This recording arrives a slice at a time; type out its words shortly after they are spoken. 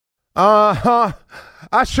Uh-huh.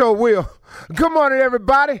 I sure will. Good morning,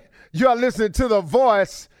 everybody. You're listening to The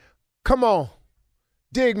Voice. Come on.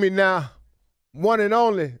 Dig me now. One and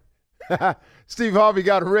only. Steve Harvey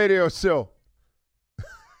got a radio show.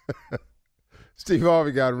 Steve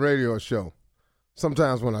Harvey got a radio show.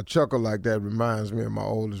 Sometimes when I chuckle like that, it reminds me of my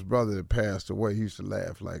oldest brother that passed away. He used to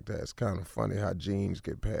laugh like that. It's kind of funny how genes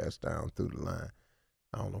get passed down through the line.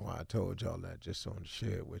 I don't know why I told y'all that, just so to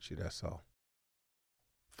share it with you, that's all.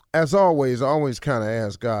 As always, I always kind of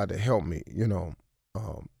ask God to help me, and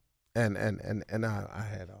I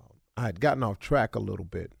had gotten off track a little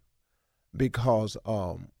bit because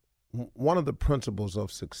one of the principles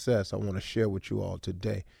of success I want to share with you all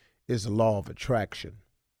today is the law of attraction.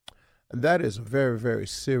 And that is a very, very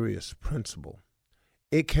serious principle.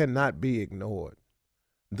 It cannot be ignored.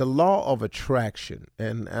 The law of attraction,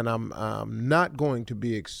 and I'm not going to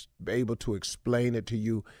be able to explain it to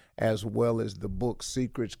you as well as the book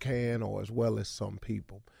Secrets can, or as well as some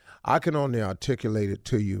people. I can only articulate it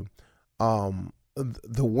to you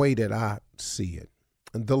the way that I see it.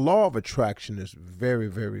 The law of attraction is very,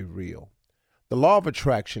 very real. The law of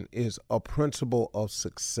attraction is a principle of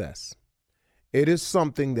success. It is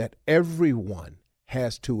something that everyone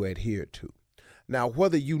has to adhere to. Now,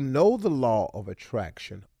 whether you know the law of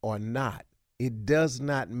attraction or not, it does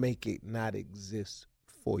not make it not exist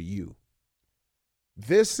for you.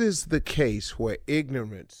 This is the case where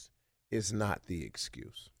ignorance is not the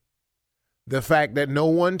excuse. The fact that no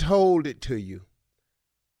one told it to you,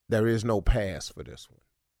 there is no pass for this one.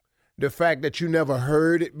 The fact that you never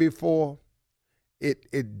heard it before,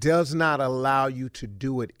 it does not allow you to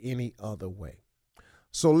do it any other way.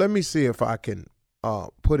 So let me see if I can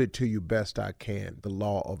put it to you best I can, the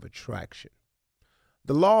law of attraction.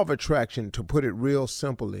 The law of attraction, to put it real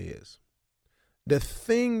simple, is the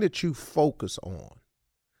thing that you focus on,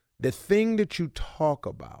 the thing that you talk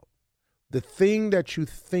about, the thing that you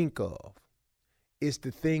think of is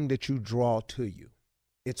the thing that you draw to you.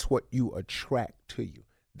 It's what you attract to you.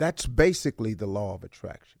 That's basically the law of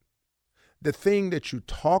attraction. The thing that you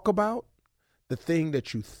talk about, the thing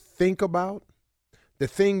that you think about, the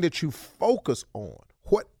thing that you focus on,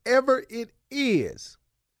 whatever it is,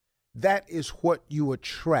 that is what you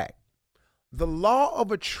attract. The law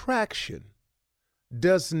of attraction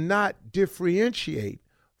does not differentiate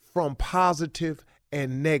from positive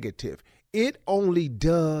and negative. It only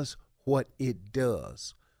does what it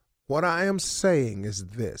does. What I am saying is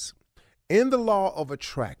this. In the law of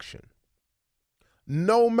attraction,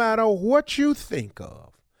 no matter what you think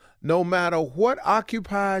of, no matter what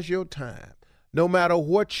occupies your time, no matter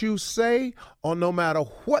what you say, or no matter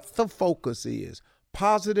what the focus is,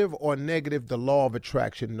 positive or negative, the law of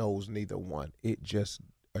attraction knows neither one. It just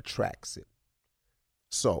attracts it.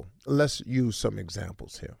 So let's use some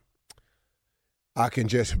examples here.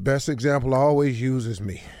 Best example I always use is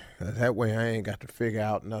me. That way I ain't got to figure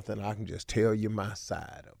out nothing. I can just tell you my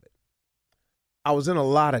side of it. I was in a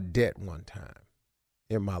lot of debt one time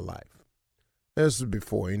in my life. This is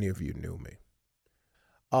before any of you knew me.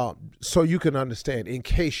 So you can understand, in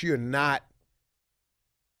case you're not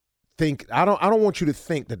I don't want you to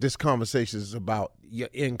think that this conversation is about your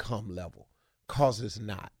income level, because it's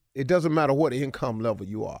not. It doesn't matter what income level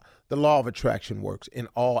you are. The law of attraction works in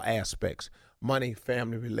all aspects: money,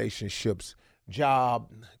 family, relationships, job,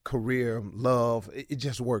 career, love. It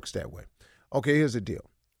just works that way. Okay, here's the deal.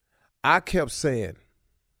 I kept saying,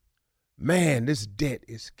 man, this debt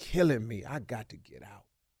is killing me. I got to get out.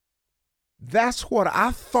 That's what I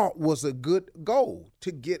thought was a good goal,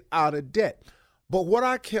 to get out of debt. But what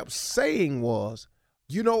I kept saying was,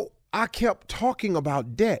 I kept talking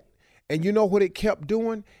about debt. And you know what it kept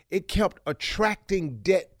doing? It kept attracting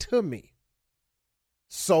debt to me.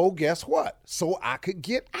 So guess what? So I could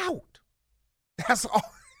get out. That's all.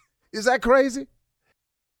 Is that crazy?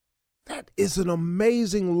 That is an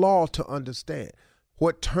amazing law to understand.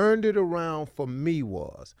 What turned it around for me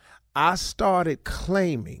was I started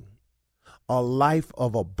claiming a life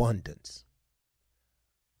of abundance.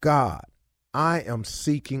 God, I am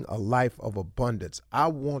seeking a life of abundance. I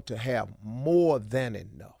want to have more than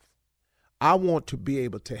enough. I want to be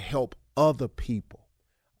able to help other people.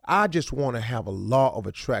 I just want to have a law of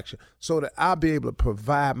attraction so that I'll be able to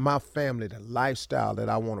provide my family the lifestyle that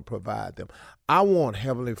I want to provide them. I want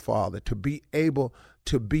Heavenly Father to be able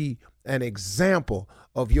to be an example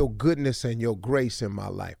of your goodness and your grace in my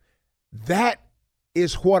life. That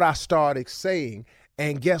is what I started saying.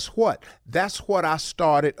 And guess what? That's what I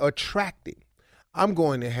started attracting. I'm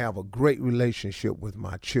going to have a great relationship with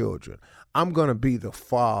my children. I'm going to be the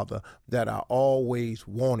father that I always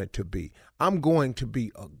wanted to be. I'm going to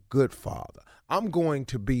be a good father. I'm going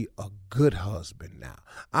to be a good husband now.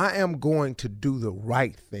 I am going to do the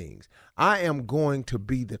right things. I am going to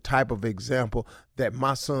be the type of example that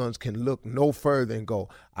my sons can look no further and go,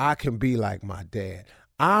 I can be like my dad.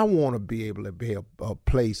 I want to be able to be a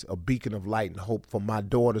place, a beacon of light and hope for my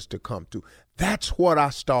daughters to come to. That's what I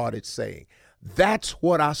started saying. That's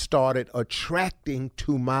what I started attracting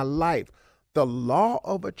to my life. The law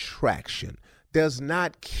of attraction does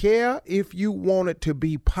not care if you want it to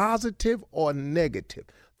be positive or negative.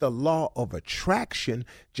 The law of attraction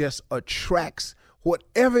just attracts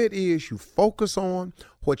whatever it is you focus on,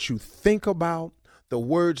 what you think about, the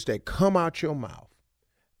words that come out your mouth.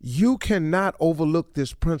 You cannot overlook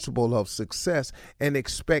this principle of success and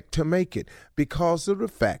expect to make it because of the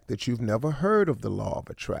fact that you've never heard of the law of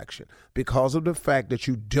attraction, because of the fact that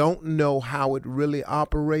you don't know how it really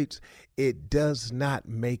operates. It does not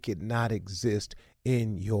make it not exist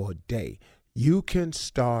in your day. You can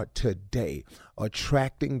start today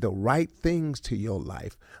attracting the right things to your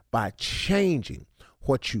life by changing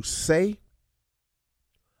what you say,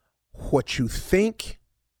 what you think,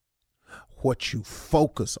 what you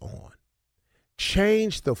focus on.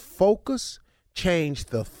 Change the focus, change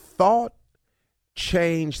the thought,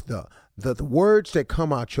 change the words that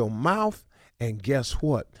come out your mouth, and guess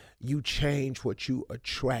what? You change what you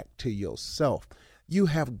attract to yourself. You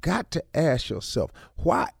have got to ask yourself,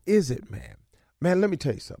 why is it, man? Man, let me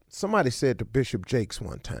tell you something. Somebody said to Bishop Jakes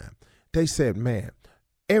one time, they said, man,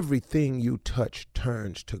 everything you touch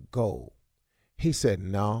turns to gold. He said,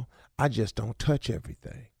 no, I just don't touch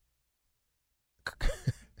everything.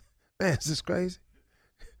 Man, is this crazy?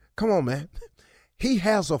 Come on, man. He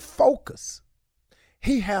has a focus.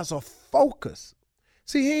 He has a focus.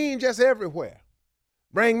 See, he ain't just everywhere.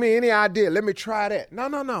 Bring me any idea. Let me try that. No,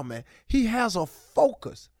 man. He has a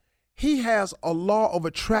focus. He has a law of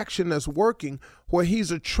attraction that's working where he's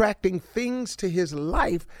attracting things to his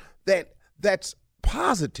life that's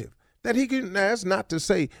positive. That he can. Now, that's not to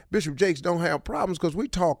say Bishop Jakes don't have problems, because we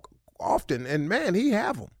talk often, and man, he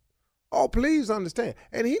have them. Oh, please understand.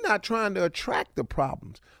 And he's not trying to attract the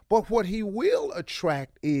problems, but what he will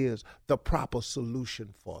attract is the proper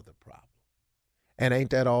solution for the problem. And ain't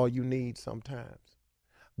that all you need sometimes?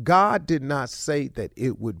 God did not say that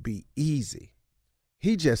it would be easy.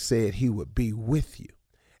 He just said he would be with you.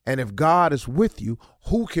 And if God is with you,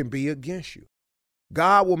 who can be against you?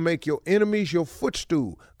 God will make your enemies your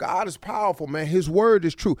footstool. God is powerful, man. His word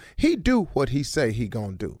is true. He do what he say he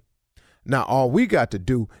gonna do. Now, all we got to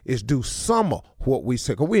do is do some of what we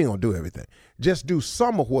say, because we ain't going to do everything. Just do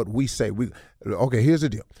some of what we say. Okay, here's the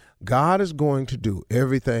deal. God is going to do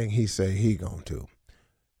everything he say he going to do.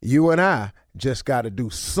 You and I just got to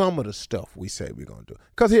do some of the stuff we say we're going to do,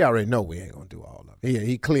 because he already know we ain't going to do all of it.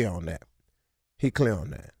 He clear on that. He clear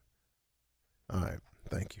on that. All right,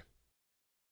 thank you.